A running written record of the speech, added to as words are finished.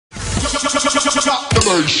Hey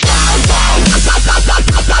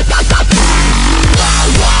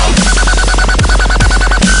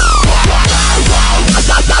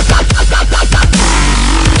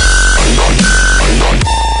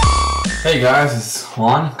guys, it's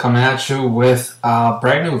Juan coming at you with a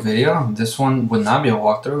brand new video. This one would not be a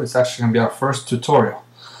walkthrough, it's actually going to be our first tutorial.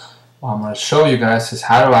 What I'm going to show you guys is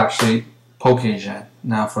how to actually PokeGen.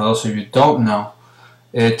 Now for those of you who don't know,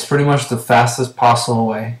 it's pretty much the fastest possible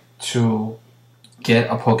way to get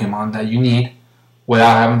a Pokemon that you need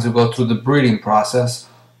without having to go through the breeding process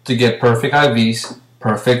to get perfect IVs,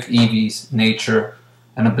 perfect EVs, nature,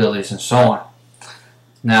 and abilities, and so on.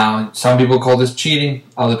 Now, some people call this cheating,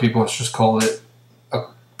 other people just call it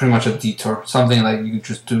pretty much a detour, something like you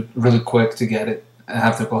just do really quick to get it and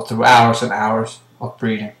have to go through hours and hours of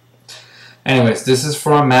breeding. Anyways, this is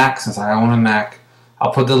for a Mac, since I own a Mac.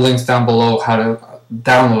 I'll put the links down below how to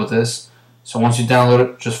download this. So once you download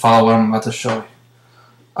it, just follow what I'm about to show you.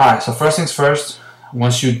 Alright, so first things first,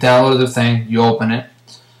 once you download the thing, you open it.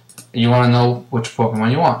 You want to know which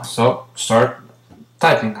Pokemon you want. So start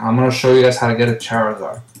typing. I'm going to show you guys how to get a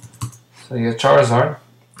Charizard. So you get Charizard,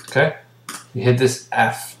 okay? You hit this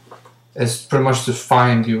F. It's pretty much to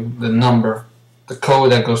find you the number, the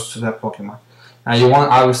code that goes to that Pokemon. Now you want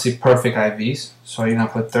obviously perfect IVs, so you're going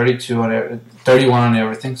to put 32 on 31 on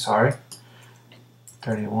everything, sorry.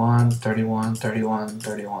 31, 31, 31,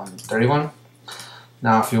 31, 31.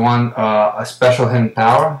 Now if you want a special hidden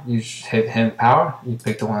power, you just hit hidden power. You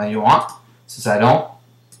pick the one that you want. Since I don't,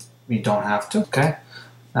 you don't have to, okay?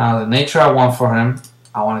 Now the nature I want for him,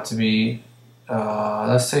 I want it to be,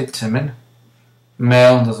 let's say timid.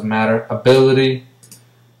 Male, doesn't matter. Ability,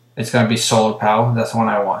 it's going to be solar power. That's the one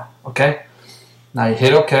I want, okay? Now you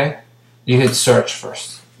hit OK. You hit search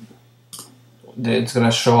first. It's going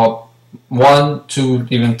to show up 1, 2,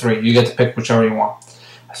 even 3. You get to pick whichever you want.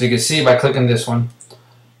 As you can see by clicking this one,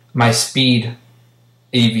 my speed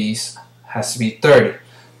EVs has to be 30.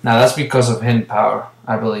 Now that's because of hidden power,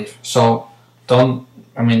 I believe. So don't,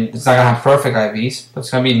 I mean, it's not going to have perfect IVs, but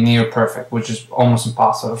it's going to be near perfect, which is almost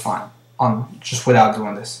impossible to find just without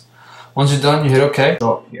doing this. Once you're done, you hit OK.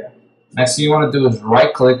 Go up here. Next thing you want to do is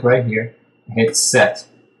right click right here and hit set.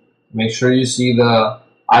 Make sure you see the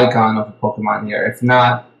icon of the Pokemon here. If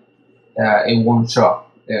not, it won't show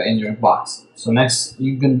up in your box. So next,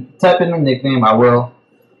 you can type in a nickname. I will.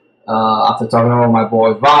 After talking about my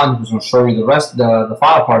boy Vaughn, who's going to show you the rest, the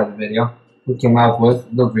final part of the video, who came out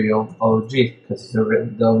with the real OG, because he's the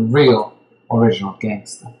real original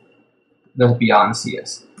gangster. Let's be honest, he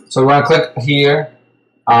is. So we're going to click here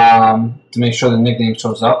to make sure the nickname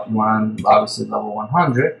shows up. You want him obviously level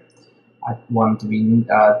 100. I want him to be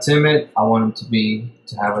timid. I want him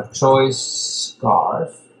to have a choice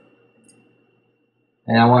scarf.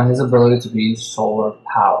 And I want his ability to be solar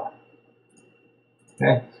power.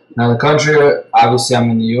 Okay. Now the country, obviously I'm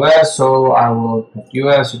in the US, so I will pick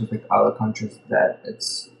US. You can pick other countries that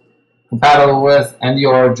it's compatible with. And the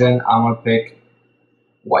origin, I'm going to pick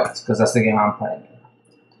white, because that's the game I'm playing.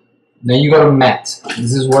 Then you go to met.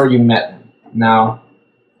 This is where you met him. Now,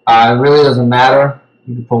 it really doesn't matter.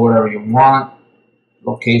 You can put whatever you want.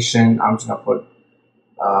 Location, I'm just going to put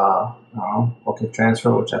I don't know, Poke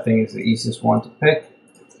Transfer, which I think is the easiest one to pick.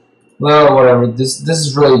 Well, whatever. This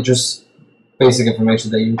is really just basic information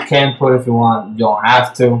that you can put if you want. You don't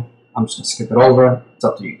have to. I'm just going to skip it over. It's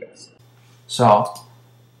up to you guys. So,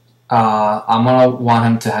 I'm going to want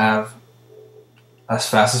him to have as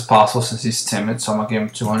fast as possible since he's timid. So I'm going to give him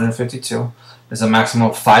 252. There's a maximum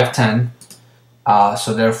of 510.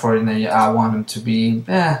 So therefore, I want him to be,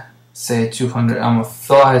 say 200. I'm going to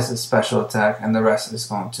fill out his special attack, and the rest is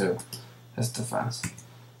going to his defense.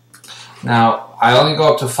 Now, I only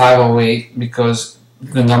go up to 508 because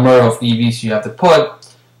the number of EVs you have to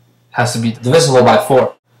put has to be divisible by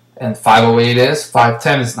 4. And 508 is,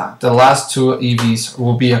 510 is not. The last two EVs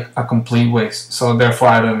will be a complete waste. So therefore,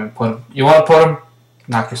 I don't even put them. You want to put them,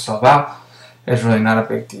 knock yourself out. It's really not a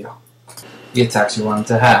big deal. The attacks you want him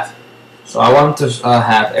to have. So I want him to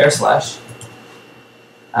have Air Slash.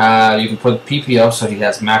 You can put PPO so he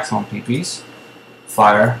has maximum PPs.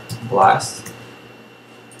 Fire, Blast.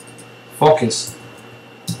 Focus,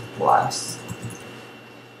 Blast.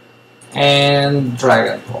 And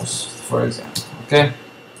Dragon Pulse, for example. Okay?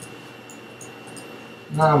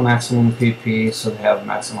 Now maximum PP, so they have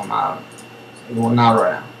maximum amount. Well, not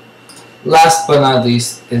right now. Last but not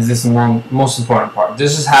least is this most important part.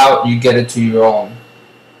 This is how you get it to your own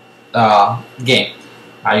game.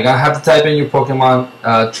 Now you're gonna have to type in your Pokemon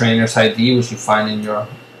trainer's ID, which you find in your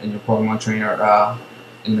Pokemon trainer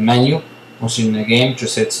in the menu. Once you're in the game,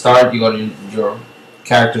 just hit start. You go to your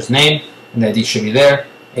character's name, and the ID should be there.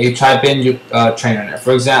 and you type in your trainer there.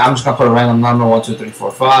 For example, I'm just gonna put a random number 1, 2, 3,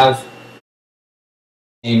 4, 5.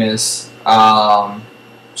 Name is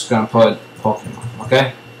just gonna put Pokemon.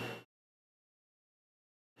 Okay.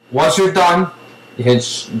 Once you're done, you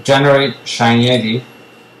hit generate shiny ID.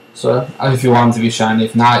 So if you want it to be shiny,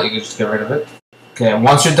 if not, you can just get rid of it. Okay, and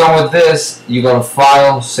once you're done with this, you go to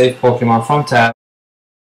File, Save Pokemon from tab,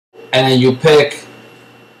 and then you pick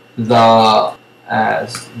the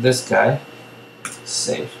as this guy.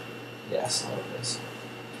 Save. Yes, all of this.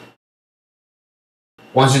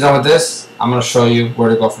 Once you're done with this, I'm gonna show you where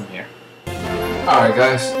to go from here. Alright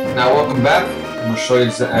guys, now welcome back. I'm gonna show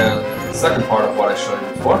you the second part of what I showed you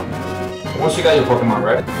before. Once you got your Pokemon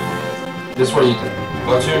ready, this is what you do.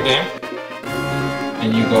 Go to your game,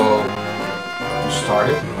 and you go start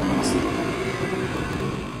it.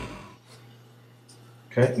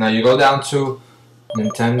 Okay, now you go down to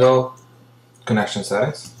Nintendo connection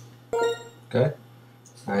settings. Okay,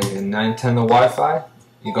 now you get Nintendo Wi-Fi.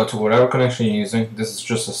 You go to whatever connection you're using. This is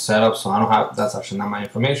just a setup, so I don't have, that's actually not my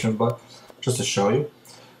information, but just to show you.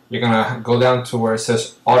 You're gonna go down to where it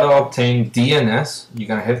says auto obtain DNS. You're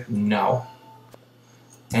gonna hit no.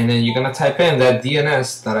 And then you're gonna type in that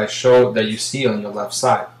DNS that I showed that you see on your left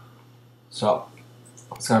side. So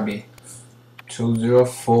it's gonna be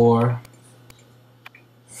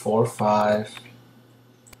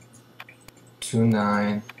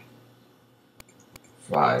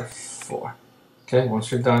 204.45.29.54. Okay,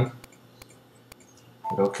 once you're done,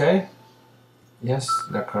 hit OK. Yes,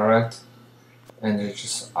 they're correct. And then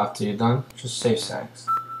just after you're done, just save settings.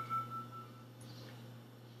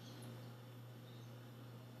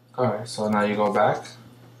 Alright, so now you go back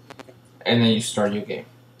and then you start your game.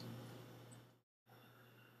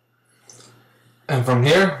 And from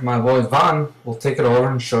here, my boy Von will take it over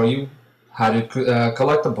and show you how to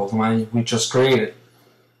collect the Pokemon we just created.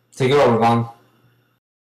 Take it over, Von.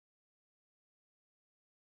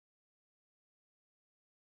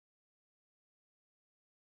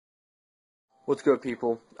 What's good,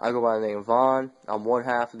 people? I go by the name Vaughn. I'm one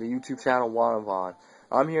half of the YouTube channel JUANandVON.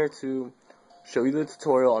 I'm here to show you the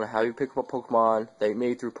tutorial on how you pick up Pokemon that you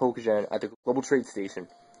made through PokeGen at the Global Trade Station.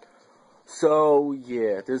 So,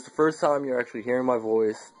 yeah, this is the first time you're actually hearing my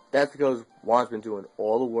voice. That's because Juan's been doing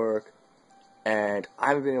all the work, and I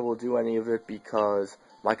haven't been able to do any of it because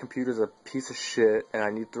my computer's a piece of shit, and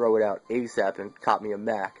I need to throw it out ASAP and cop me a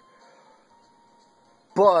Mac.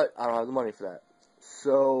 But I don't have the money for that.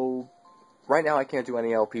 So right now I can't do any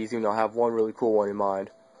LPs, even though I have one really cool one in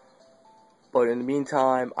mind. But in the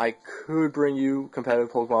meantime, I could bring you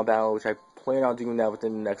competitive Pokemon Battle, which I plan on doing that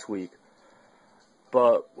within the next week.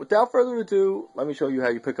 But without further ado, let me show you how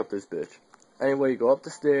you pick up this bitch. Anyway, you go up the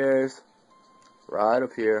stairs, right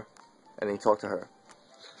up here, and then you talk to her.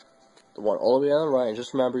 The one all the way on the right, and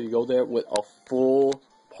just remember, you go there with a full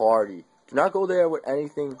party. Do not go there with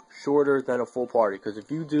anything shorter than a full party, because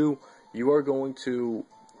if you do, you are going to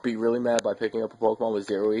be really mad by picking up a Pokemon with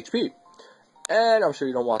 0 HP. And I'm sure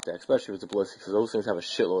you don't want that, especially with the Ballistic, because those things have a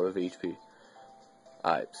shitload of HP.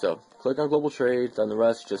 Alright, so click on Global Trade, then the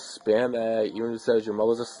rest just spam A, even if it says your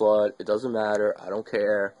mother's a slut, it doesn't matter, I don't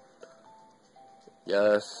care.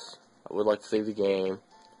 Yes, I would like to save the game.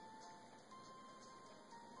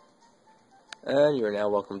 And you are now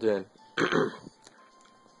welcomed in.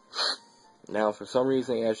 Now, for some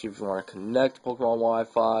reason, actually, if you want to connect Pokemon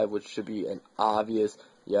Wi-Fi, which should be an obvious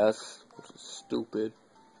yes, which is stupid.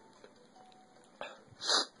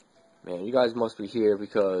 Man, you guys must be here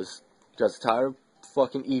because you guys are tired of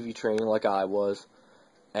fucking Eevee training like I was,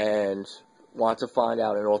 and want to find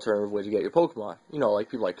out an alternative way to get your Pokemon. You know, like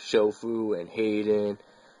people like Shofu and Hayden,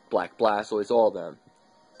 Black Blastoise, all of them.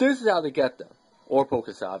 This is how they get them. Or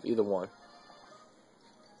Pokestop, either one.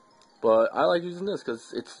 But I like using this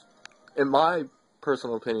because it's, in my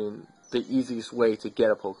personal opinion, the easiest way to get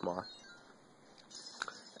a Pokemon.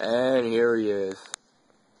 And here he is.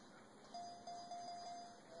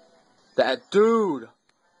 That dude!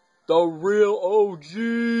 The real OG!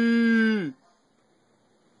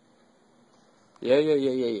 Yeah.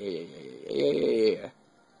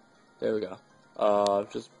 There we go.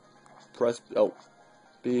 Just press,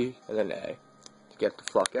 B, and then A. To get the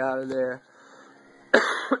fuck out of there.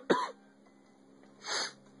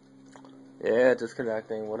 Yeah,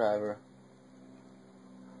 disconnecting, whatever.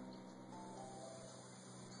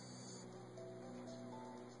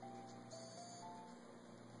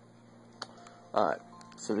 Alright,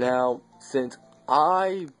 so now, since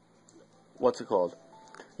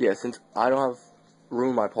since I don't have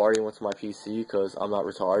room in my party and what's my PC, because I'm not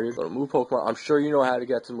retarded, go to Move Pokemon. I'm sure you know how to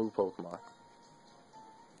get to Move Pokemon.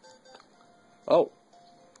 Oh,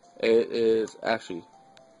 it is, actually,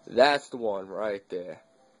 that's the one right there.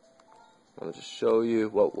 I'm going to just show you.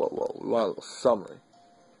 Whoa. We want a little summary.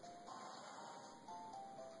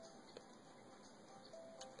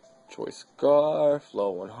 Choice Scarf,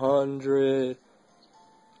 low 100.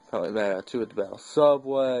 Probably mad at 2 at the Battle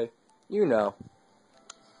Subway. You know.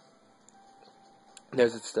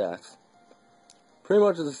 There's its stats. Pretty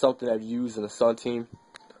much this is something I've used in the Sun team.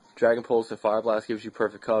 Dragon Pulse and Fire Blast gives you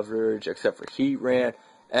perfect coverage, except for Heat Ran,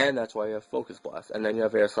 and that's why you have Focus Blast. And then you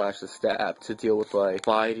have Air Slash to stab to deal with, like,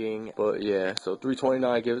 fighting. But yeah, so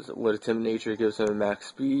 329 gives, with a Timid Nature, gives him max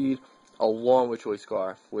speed, along with Choice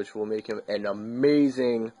Scarf, which will make him an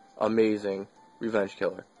amazing revenge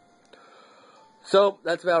killer. So,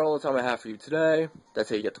 that's about all the time I have for you today. That's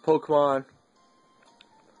how you get the Pokemon.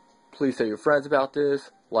 Please tell your friends about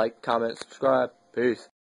this. Like, comment, subscribe. Peace.